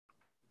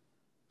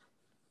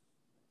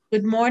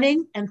Good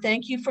morning, and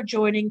thank you for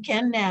joining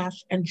Ken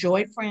Nash and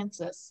Joy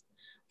Francis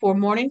for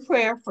morning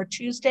prayer for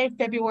Tuesday,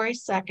 February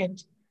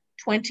 2nd,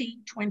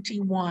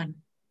 2021.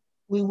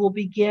 We will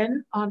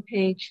begin on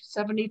page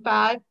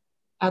 75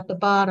 at the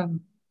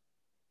bottom.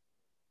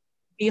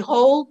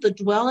 Behold, the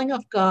dwelling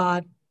of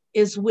God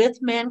is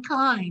with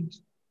mankind.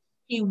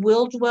 He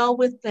will dwell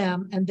with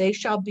them, and they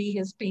shall be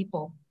his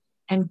people.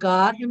 And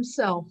God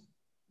himself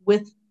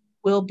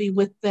will be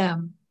with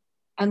them,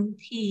 and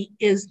he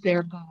is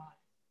their God.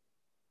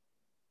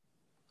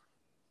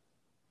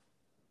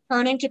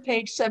 Turning to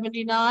page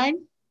 79,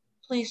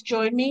 please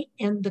join me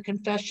in the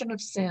confession of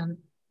sin.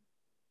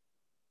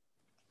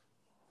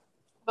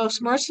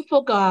 Most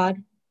merciful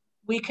God,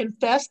 we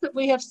confess that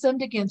we have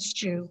sinned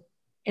against you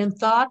in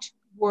thought,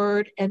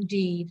 word, and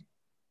deed,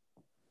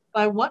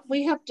 by what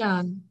we have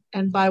done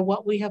and by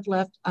what we have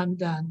left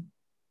undone.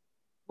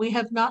 We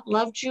have not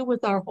loved you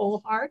with our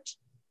whole heart.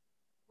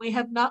 We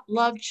have not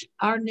loved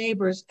our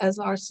neighbors as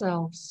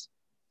ourselves.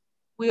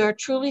 We are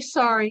truly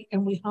sorry,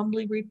 and we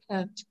humbly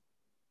repent.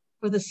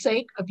 For the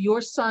sake of your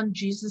Son,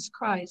 Jesus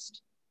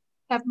Christ,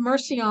 have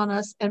mercy on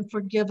us and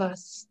forgive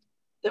us,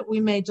 that we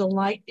may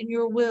delight in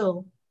your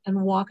will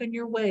and walk in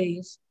your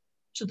ways,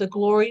 to the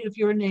glory of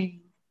your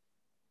name.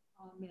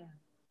 Amen.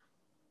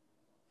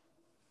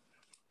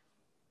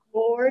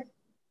 Lord,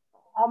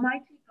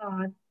 Almighty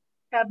God,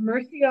 have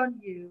mercy on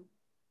you,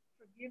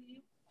 forgive you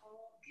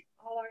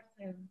all our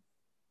sins,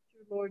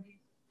 through Lord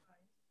Jesus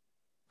Christ.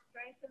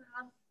 Strengthen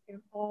us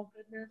in all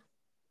goodness,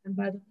 and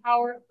by the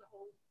power of the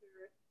Holy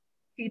Spirit,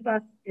 keep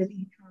us in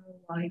eternal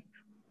life.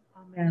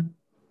 Amen.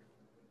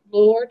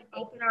 Lord,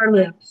 open our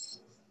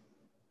lips,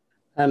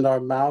 and our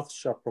mouth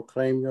shall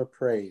proclaim your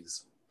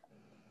praise.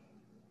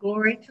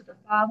 Glory to the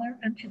Father,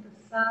 and to the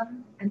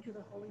Son, and to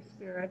the Holy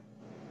Spirit,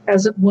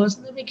 as it was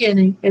in the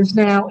beginning, is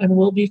now, and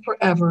will be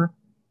forever.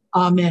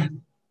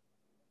 Amen.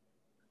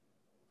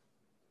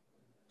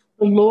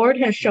 The Lord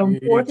has shown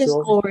forth his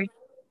glory.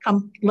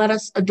 Come, let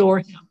us adore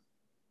him.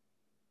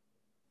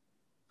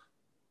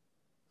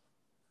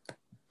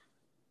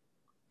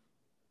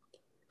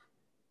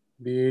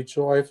 Be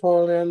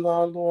joyful in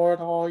the Lord,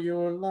 all you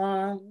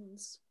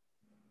lands.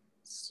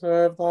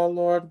 Serve the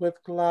Lord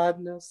with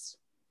gladness,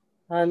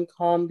 and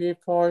come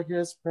before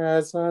his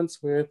presence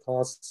with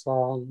a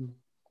song.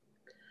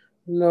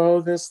 Know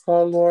this, the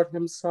Lord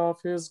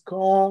himself is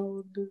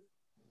God.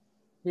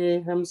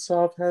 He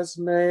himself has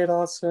made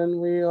us, and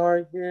we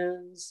are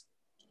his.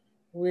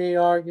 We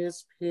are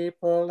his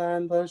people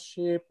and the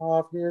sheep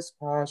of his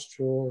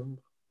pasture.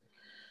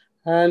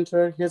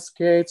 Enter his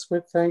gates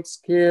with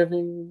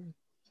thanksgiving.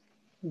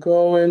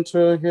 Go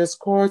into his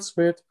courts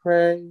with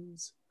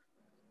praise.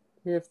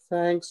 Give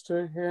thanks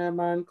to him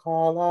and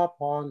call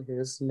upon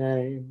his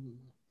name.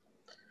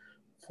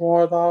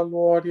 For the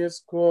Lord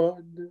is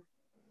good.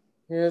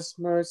 His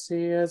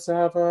mercy is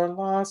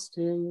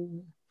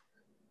everlasting,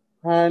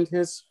 and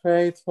his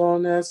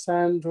faithfulness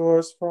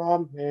endures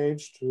from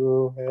age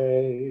to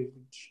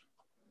age.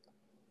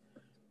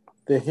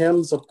 The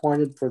hymns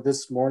appointed for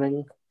this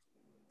morning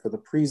for the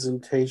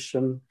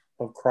presentation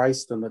of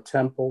Christ in the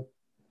temple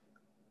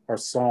are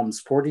Psalms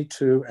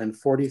 42 and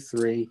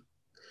 43,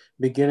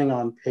 beginning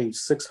on page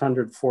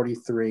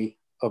 643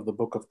 of the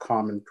Book of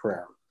Common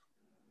Prayer,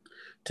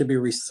 to be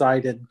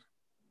recited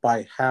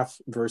by half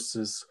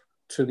verses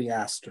to the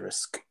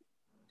asterisk.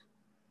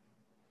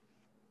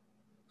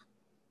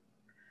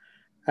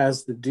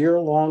 As the deer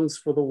longs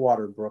for the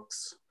water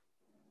brooks,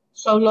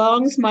 so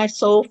longs my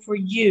soul for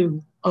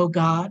you, O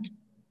God.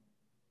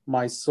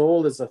 My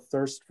soul is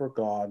athirst for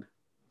God,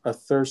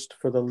 athirst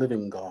for the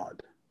living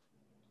God.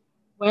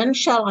 When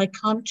shall I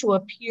come to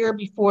appear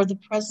before the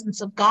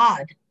presence of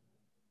God?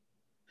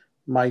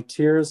 My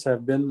tears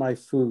have been my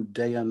food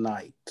day and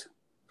night.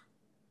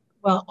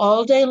 Well,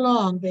 all day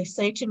long they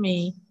say to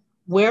me,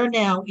 where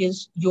now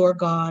is your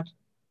God?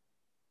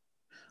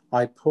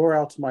 I pour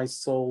out my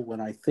soul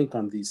when I think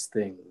on these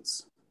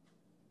things.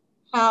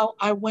 How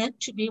I went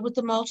to be with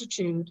the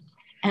multitude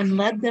and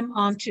led them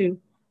onto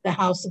the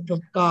house of the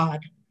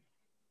God.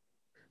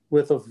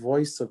 With a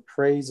voice of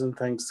praise and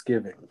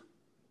thanksgiving.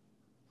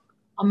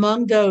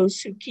 Among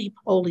those who keep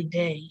holy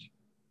day.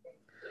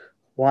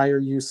 Why are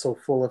you so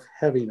full of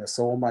heaviness,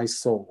 O my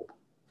soul?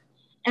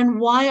 And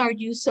why are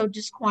you so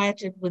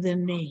disquieted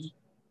within me?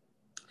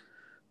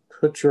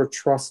 Put your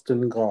trust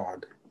in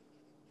God.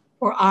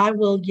 For I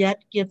will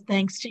yet give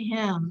thanks to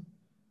him,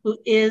 who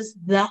is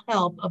the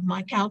help of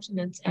my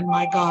countenance and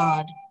my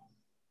God.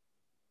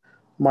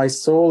 My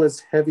soul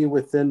is heavy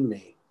within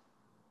me.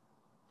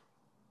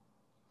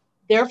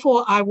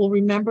 Therefore I will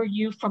remember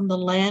you from the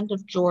land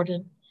of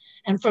Jordan,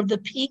 and from the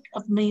peak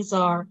of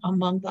Mizar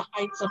among the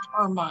heights of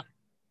Hermon.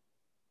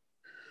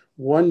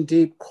 One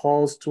deep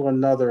calls to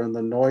another in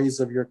the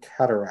noise of your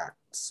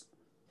cataracts.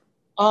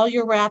 All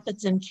your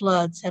rapids and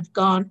floods have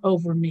gone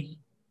over me.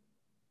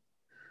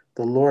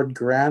 The Lord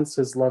grants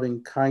his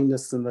loving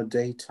kindness in the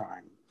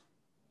daytime.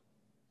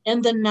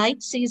 In the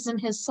night season,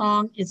 his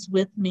song is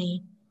with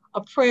me,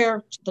 a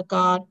prayer to the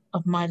God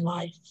of my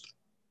life.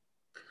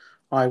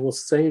 I will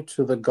say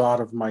to the God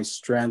of my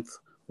strength,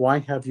 Why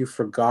have you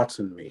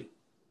forgotten me?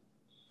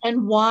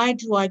 And why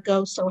do I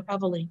go so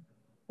heavily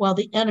while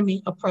the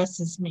enemy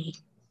oppresses me?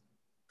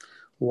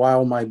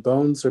 While my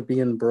bones are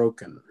being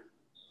broken,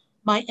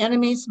 my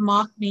enemies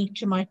mock me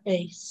to my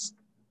face.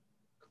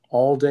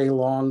 all day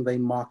long they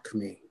mock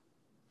me.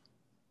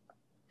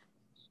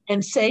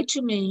 And say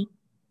to me,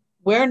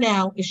 where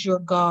now is your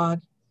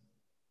God?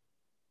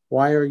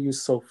 Why are you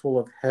so full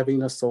of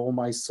heaviness, O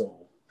my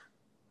soul?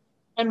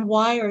 And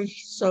why are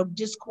you so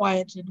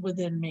disquieted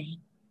within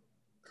me?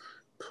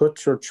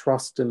 Put your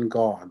trust in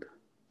God.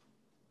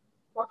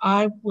 For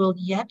I will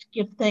yet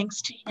give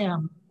thanks to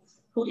him,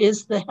 who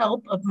is the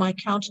help of my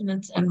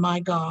countenance and my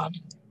God.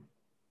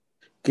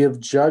 Give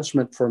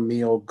judgment for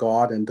me, O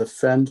God, and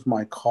defend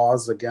my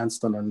cause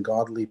against an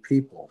ungodly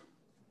people.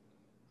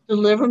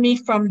 Deliver me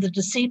from the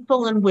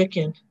deceitful and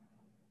wicked.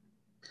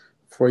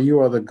 For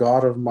you are the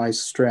God of my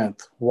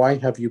strength. Why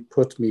have you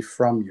put me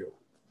from you?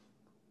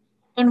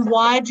 And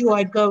why do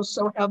I go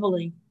so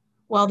heavily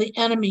while the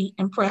enemy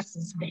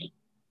impresses me?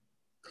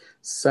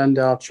 Send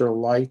out your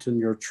light and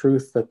your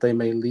truth that they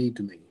may lead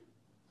me.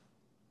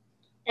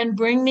 And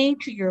bring me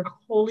to your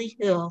holy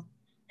hill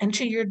and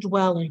to your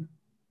dwelling.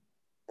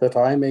 That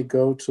I may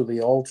go to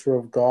the altar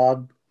of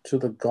God, to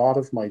the God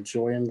of my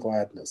joy and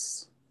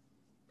gladness.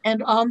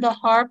 And on the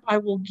harp I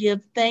will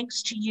give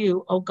thanks to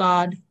you, O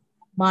God,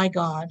 my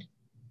God.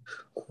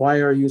 Why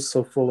are you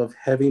so full of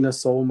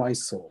heaviness, O my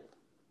soul?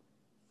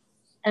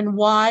 And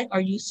why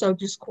are you so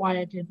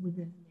disquieted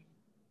within me?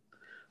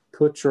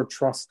 Put your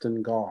trust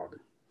in God.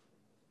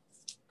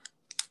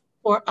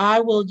 For I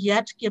will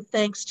yet give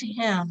thanks to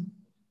him,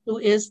 who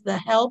is the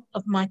help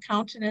of my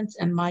countenance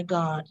and my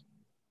God.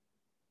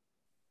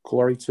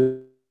 Glory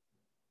to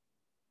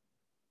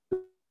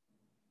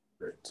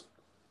it.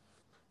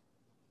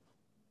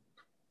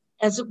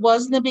 As it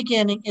was in the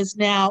beginning, is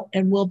now,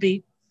 and will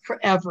be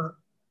forever.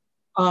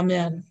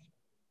 Amen.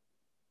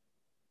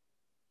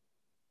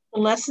 The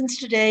lessons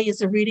today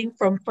is a reading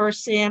from 1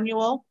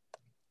 Samuel.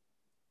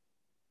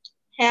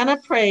 Hannah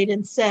prayed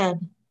and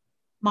said,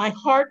 my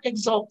heart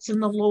exults in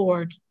the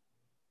Lord.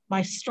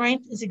 My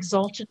strength is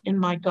exalted in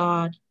my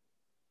God.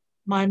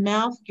 My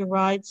mouth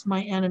derides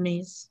my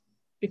enemies,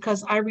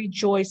 because I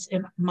rejoice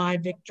in my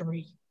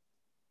victory.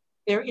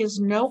 There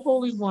is no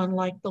holy one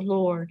like the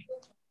Lord,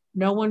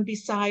 no one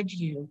beside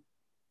you.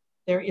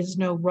 There is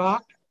no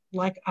rock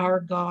like our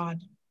God.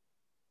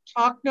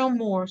 Talk no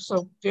more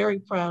so very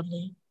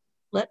proudly.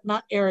 Let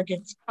not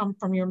arrogance come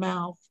from your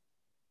mouth.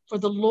 For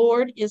the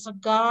Lord is a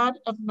God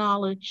of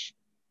knowledge,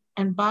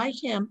 and by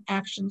him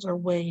actions are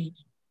weighed.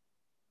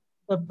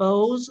 The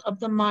bows of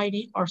the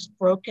mighty are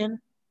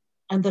broken,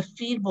 and the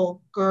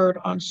feeble gird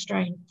on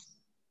strength.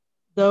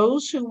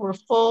 Those who were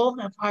full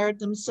have hired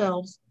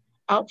themselves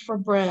out for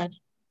bread,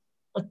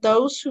 but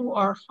those who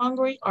are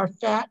hungry are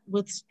fat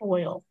with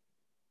spoil.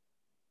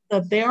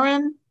 The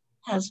barren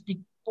has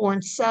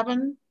borne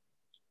 7,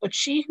 but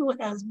she who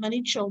has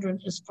many children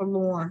is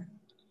forlorn.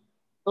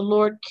 The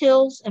Lord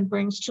kills and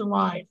brings to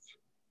life.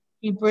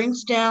 He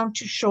brings down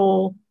to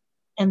Sheol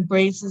and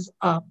raises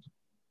up.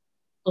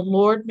 The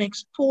Lord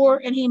makes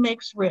poor and he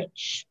makes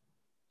rich.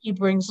 He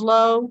brings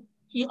low,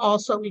 he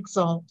also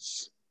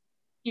exalts.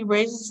 He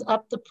raises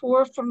up the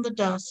poor from the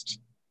dust.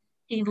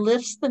 He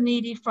lifts the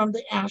needy from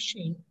the ash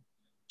heap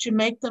to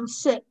make them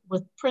sit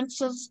with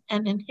princes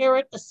and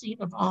inherit a seat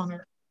of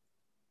honor.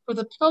 For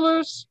the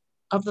pillars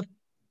of the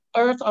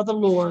earth are the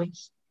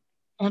Lord's,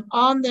 and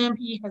on them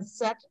he has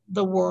set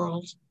the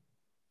world.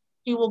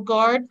 He will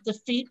guard the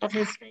feet of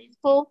his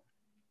faithful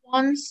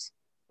ones,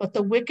 but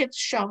the wicked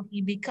shall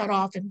he be cut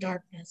off in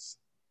darkness.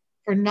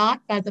 For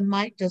not by the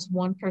might does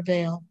one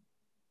prevail.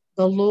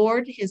 The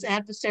Lord, his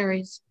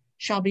adversaries,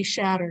 shall be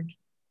shattered.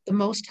 The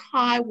Most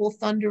High will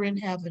thunder in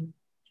heaven.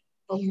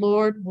 The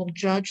Lord will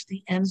judge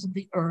the ends of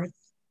the earth.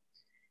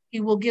 He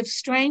will give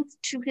strength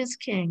to his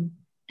king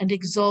and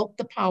exalt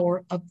the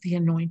power of the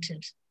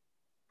anointed.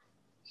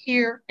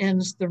 Here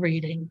ends the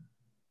reading.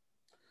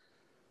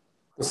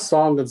 The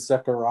Song of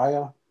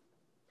Zechariah.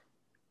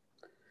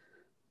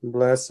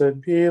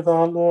 Blessed be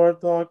the Lord,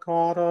 the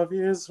God of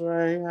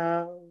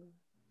Israel.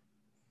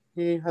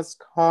 He has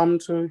come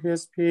to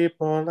his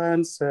people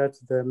and set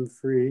them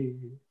free.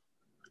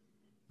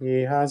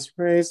 He has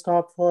raised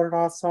up for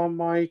us a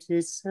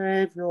mighty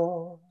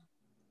Savior,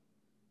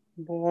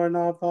 born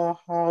of the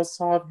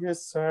house of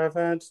his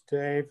servant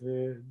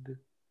David.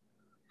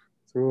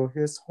 Through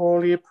his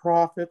holy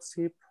prophets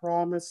he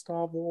promised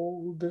of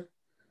old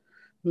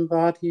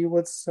that he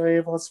would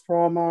save us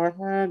from our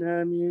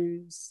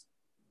enemies,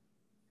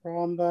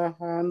 from the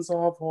hands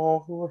of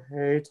all who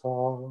hate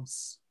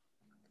us.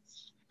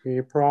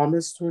 He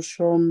promised to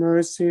show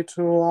mercy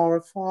to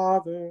our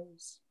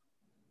fathers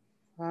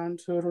and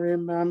to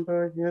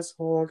remember his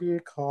holy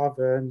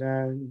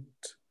covenant.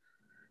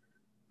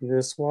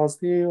 This was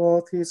the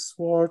oath he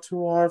swore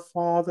to our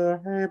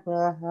father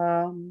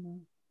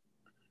Abraham,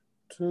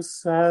 to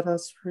set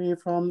us free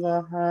from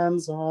the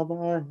hands of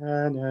our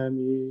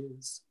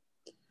enemies,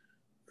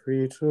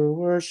 free to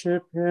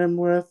worship him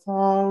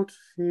without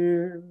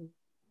fear.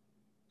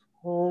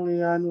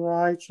 holy and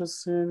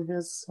righteous in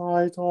his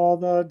sight all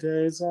the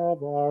days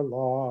of our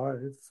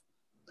life.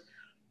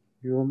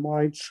 You,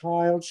 my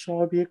child,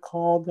 shall be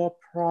called the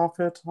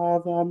prophet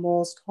of the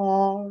Most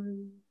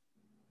High.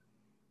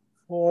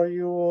 For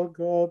you will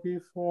go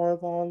before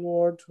the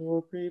Lord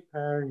to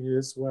prepare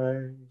his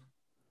way,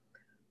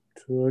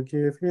 to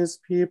give his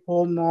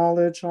people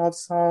knowledge of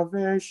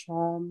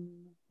salvation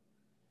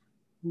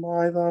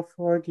by the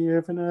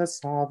forgiveness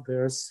of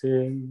their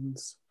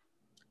sins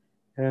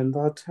and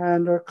the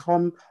tender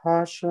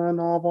compassion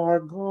of our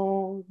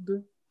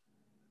God.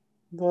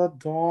 The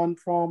dawn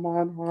from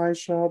on high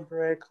shall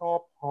break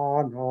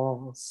upon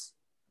us,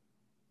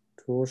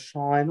 to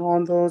shine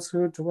on those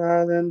who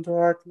dwell in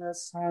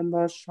darkness and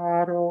the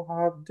shadow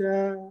of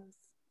death,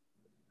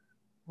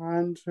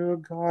 and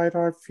to guide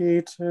our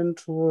feet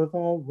into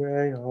the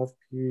way of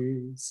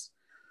peace.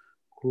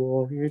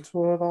 Glory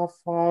to the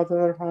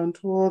Father, and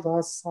to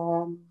the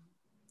Son,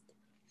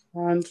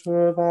 and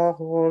to the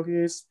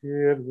Holy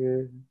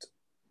Spirit,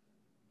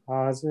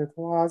 as it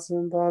was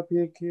in the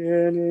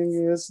beginning,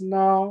 is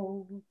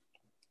now,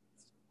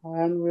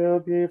 and will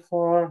be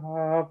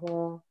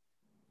forever.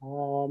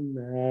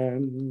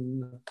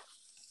 Amen.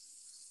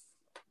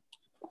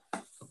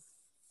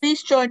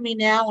 Please join me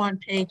now on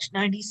page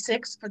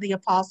 96 for the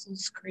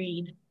Apostles'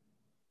 Creed.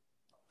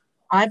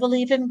 I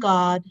believe in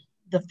God,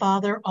 the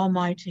Father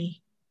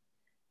Almighty,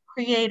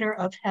 creator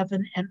of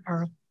heaven and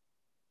earth.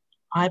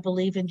 I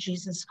believe in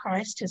Jesus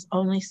Christ, his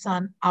only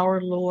Son,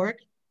 our Lord.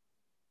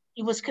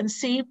 He was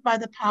conceived by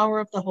the power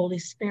of the Holy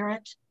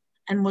Spirit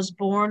and was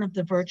born of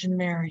the Virgin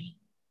Mary.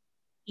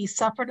 He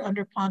suffered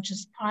under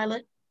Pontius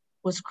Pilate,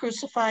 was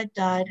crucified,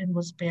 died, and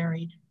was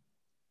buried.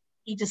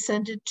 He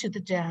descended to the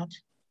dead.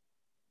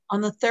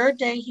 On the third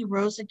day he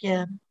rose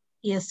again.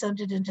 He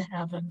ascended into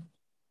heaven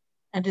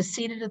and is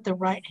seated at the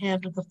right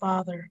hand of the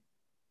Father.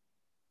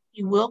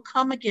 He will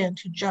come again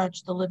to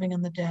judge the living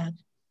and the dead.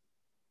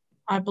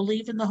 I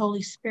believe in the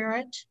Holy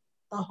Spirit,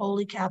 the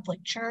Holy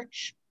Catholic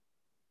Church,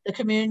 the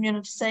communion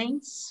of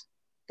saints,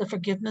 the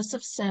forgiveness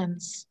of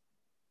sins,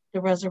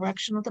 the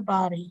resurrection of the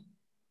body,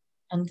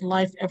 and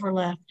life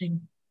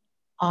everlasting.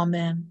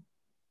 Amen.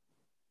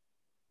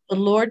 The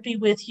Lord be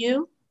with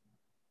you.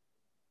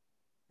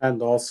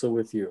 And also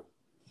with you.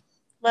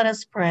 Let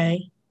us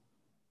pray.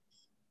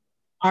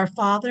 Our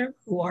Father,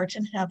 who art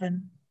in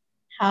heaven,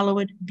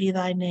 hallowed be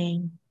thy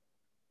name.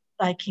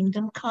 Thy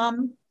kingdom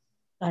come,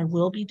 thy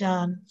will be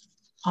done,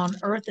 on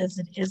earth as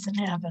it is in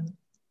heaven.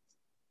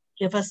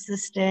 Give us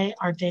this day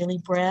our daily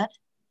bread,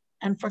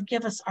 and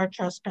forgive us our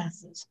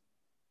trespasses,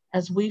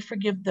 as we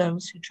forgive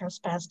those who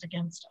trespass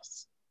against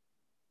us.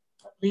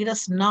 Lead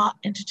us not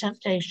into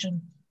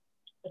temptation,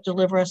 but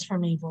deliver us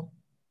from evil.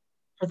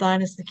 For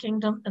thine is the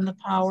kingdom and the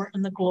power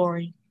and the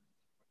glory,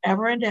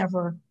 ever and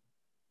ever.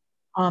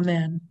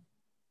 Amen.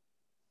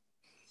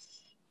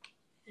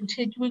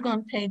 Continuing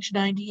on page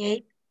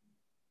 98.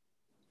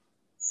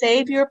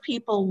 Save your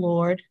people,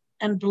 Lord,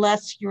 and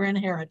bless your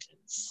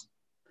inheritance.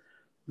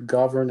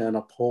 Govern and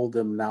uphold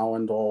them now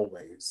and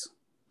always.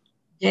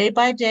 Day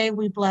by day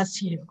we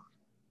bless you.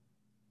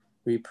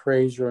 We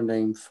praise your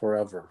name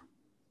forever.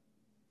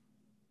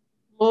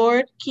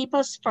 Lord, keep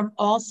us from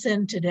all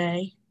sin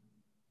today.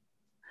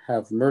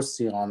 Have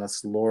mercy on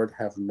us, Lord,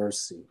 have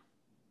mercy.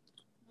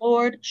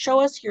 Lord, show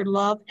us your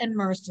love and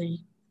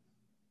mercy.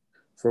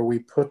 For we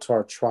put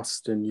our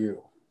trust in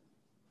you.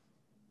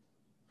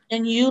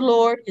 In you,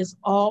 Lord, is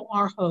all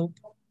our hope.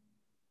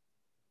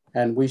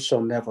 And we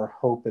shall never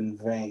hope in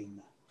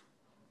vain.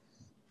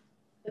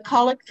 The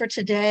collect for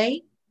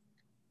today.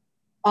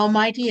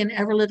 Almighty and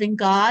ever-living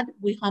God,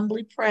 we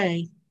humbly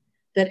pray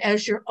that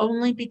as your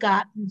only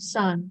begotten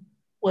Son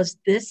was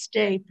this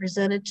day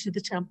presented to the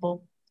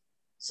temple,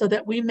 so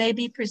that we may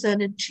be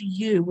presented to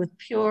you with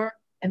pure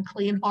and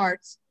clean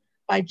hearts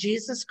by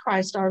Jesus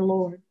Christ our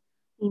Lord,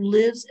 who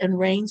lives and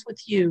reigns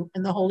with you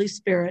in the Holy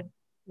Spirit,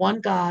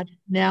 one God,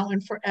 now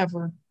and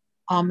forever.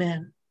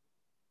 Amen.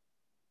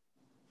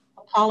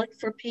 A collect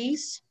for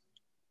peace.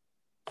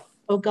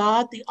 O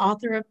God, the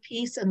author of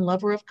peace and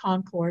lover of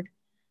concord,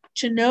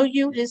 to know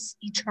you is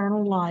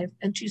eternal life,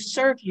 and to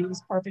serve you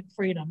is perfect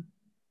freedom.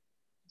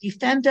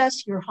 Defend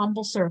us, your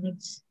humble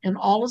servants, in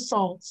all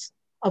assaults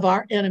of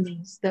our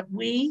enemies, that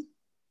we,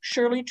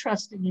 surely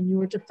trusting in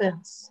your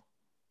defense,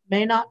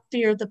 may not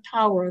fear the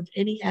power of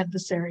any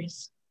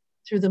adversaries,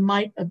 through the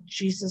might of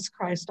Jesus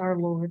Christ our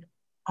Lord.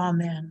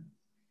 Amen.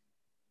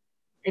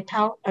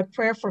 A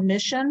prayer for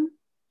mission.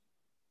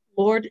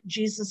 Lord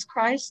Jesus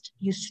Christ,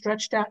 you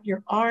stretched out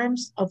your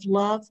arms of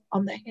love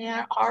on the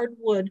hard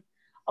wood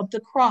of the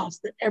cross,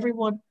 that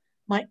everyone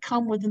might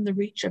come within the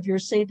reach of your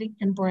saving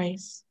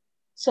embrace.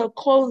 So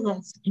clothe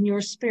us in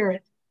your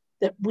spirit,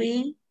 that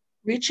we,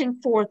 reaching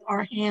forth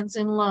our hands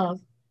in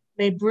love,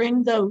 may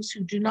bring those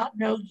who do not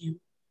know you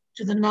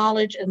to the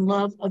knowledge and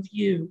love of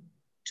you,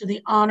 to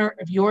the honor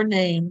of your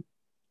name.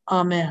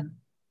 Amen.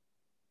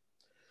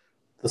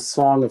 The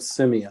Song of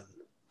Simeon.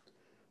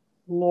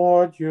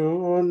 Lord,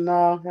 you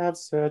now have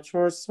set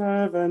your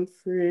servant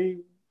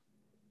free,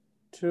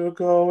 to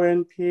go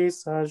in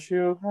peace as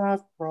you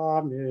have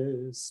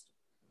promised.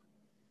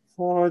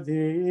 For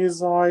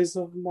these eyes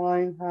of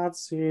mine have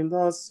seen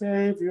the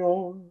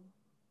Savior,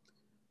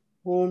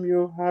 whom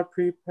you have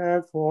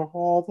prepared for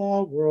all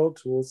the world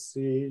to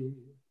see,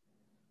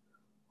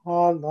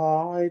 a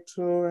light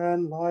to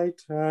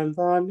enlighten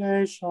the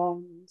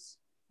nations,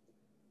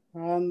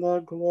 and the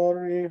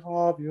glory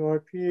of your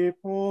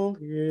people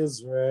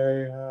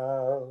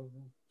Israel.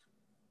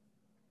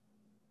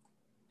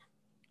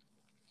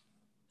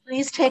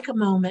 Please take a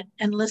moment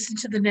and listen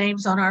to the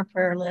names on our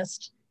prayer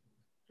list.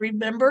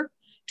 Remember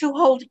to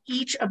hold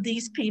each of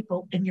these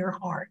people in your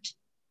heart.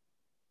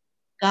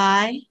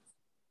 Guy,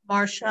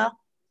 Marcia,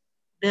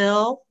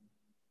 Bill,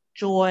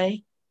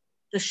 Joy,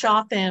 the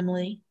Shaw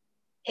family,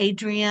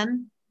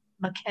 Adrian,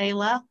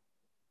 Michaela,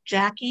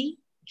 Jackie,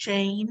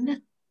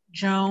 Jane,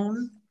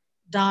 Joan,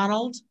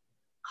 Donald,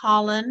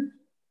 Colin,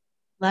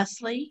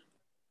 Leslie,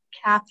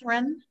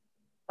 Catherine,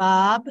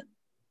 Bob,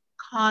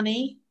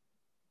 Connie,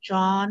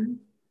 John,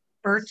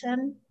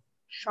 Burton,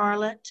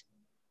 Charlotte,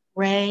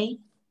 Ray,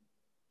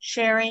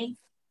 Sherry,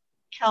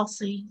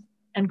 Kelsey,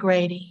 and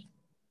Grady.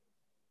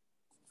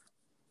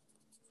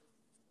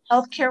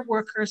 Healthcare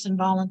workers and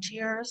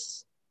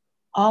volunteers,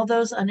 all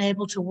those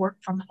unable to work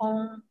from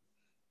home,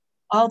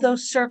 all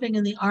those serving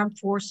in the armed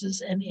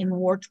forces and in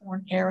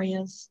war-torn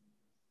areas,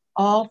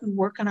 all who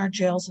work in our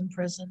jails and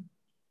prison.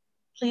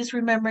 Please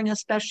remembering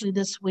especially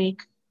this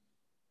week,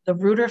 the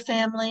Reuter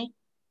family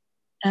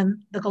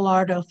and the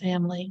Gallardo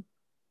family.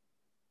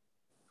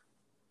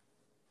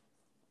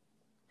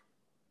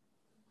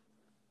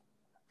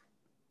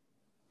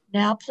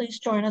 Now please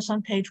join us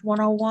on page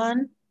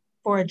 101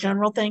 for a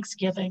general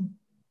thanksgiving.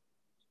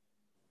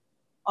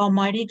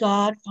 Almighty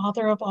God,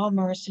 Father of all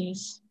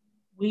mercies,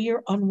 we,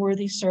 your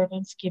unworthy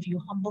servants, give you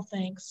humble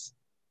thanks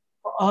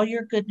for all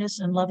your goodness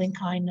and loving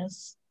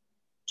kindness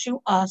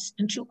to us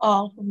and to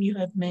all whom you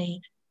have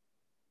made.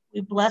 We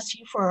bless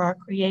you for our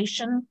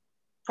creation,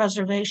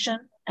 preservation,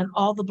 and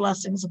all the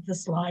blessings of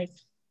this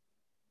life,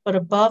 but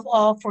above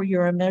all for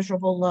your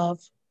immeasurable love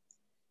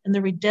and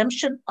the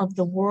redemption of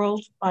the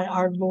world by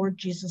our Lord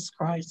Jesus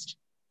Christ,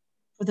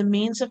 for the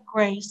means of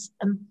grace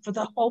and for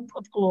the hope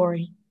of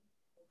glory.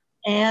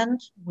 And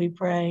we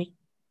pray,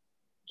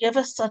 give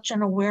us such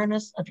an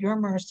awareness of your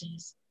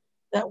mercies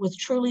that with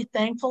truly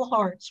thankful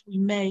hearts we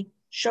may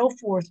show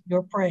forth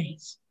your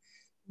praise,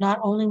 not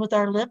only with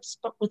our lips,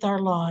 but with our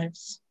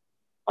lives,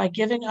 by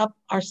giving up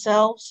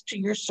ourselves to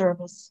your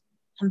service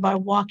and by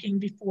walking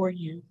before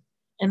you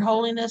in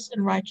holiness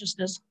and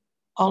righteousness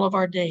all of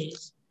our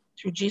days,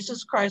 through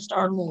Jesus Christ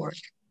our Lord,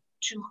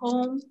 to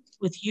whom,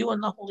 with you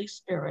and the Holy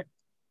Spirit,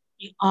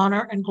 be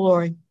honor and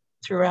glory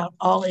throughout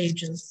all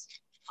ages.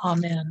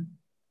 Amen.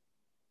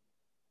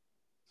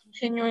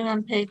 Continuing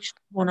on page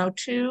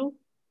 102,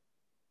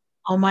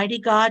 Almighty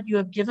God, you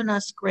have given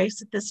us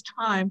grace at this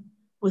time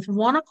with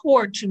one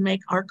accord to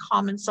make our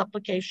common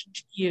supplication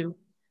to you,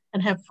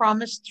 and have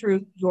promised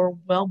through your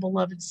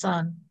well-beloved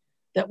Son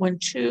that when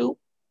 2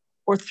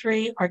 or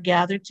 3 are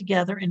gathered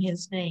together in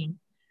his name,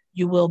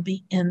 you will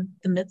be in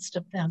the midst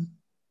of them.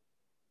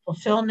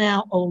 Fulfill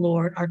now, O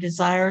Lord, our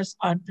desires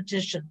and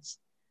petitions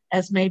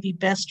as may be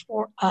best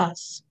for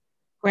us,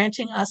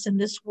 granting us in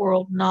this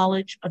world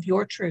knowledge of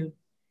your truth,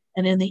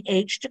 and in the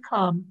age to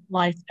come,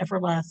 life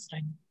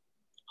everlasting.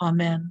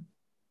 Amen.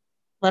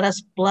 Let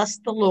us bless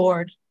the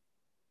Lord.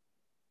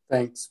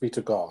 Thanks be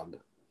to God.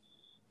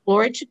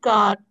 Glory to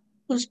God,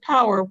 whose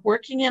power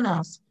working in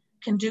us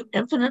can do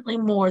infinitely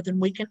more than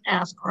we can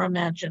ask or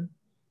imagine.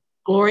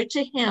 Glory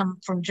to him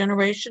from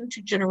generation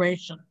to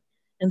generation,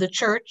 in the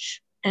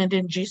church and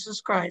in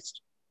Jesus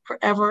Christ,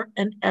 forever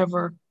and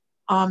ever.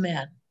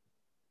 Amen.